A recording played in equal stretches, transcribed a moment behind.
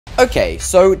Okay,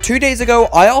 so 2 days ago,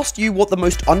 I asked you what the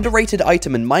most underrated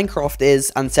item in Minecraft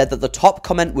is and said that the top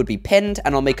comment would be pinned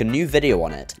and I'll make a new video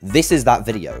on it. This is that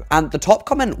video. And the top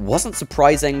comment wasn't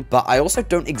surprising, but I also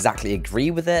don't exactly agree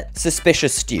with it.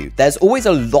 Suspicious stew. There's always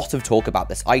a lot of talk about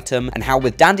this item and how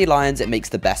with dandelions it makes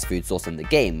the best food source in the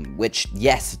game, which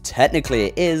yes, technically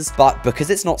it is, but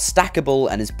because it's not stackable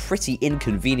and is pretty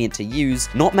inconvenient to use,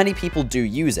 not many people do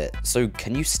use it. So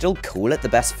can you still call it the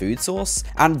best food source?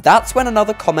 And that's when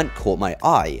another comment caught my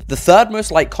eye. The third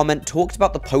most liked comment talked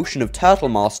about the potion of Turtle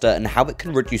Master and how it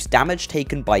can reduce damage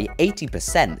taken by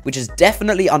 80%, which is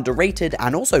definitely underrated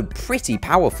and also pretty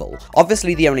powerful.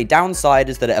 Obviously the only downside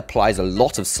is that it applies a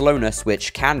lot of slowness,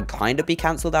 which can kind of be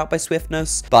cancelled out by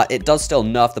swiftness, but it does still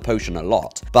nerf the potion a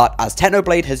lot. But as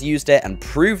Technoblade has used it and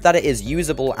proved that it is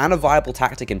usable and a viable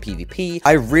tactic in PvP,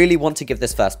 I really want to give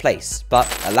this first place. But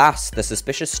alas, the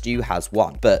suspicious stew has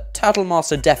won. But Turtle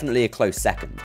Master definitely a close second.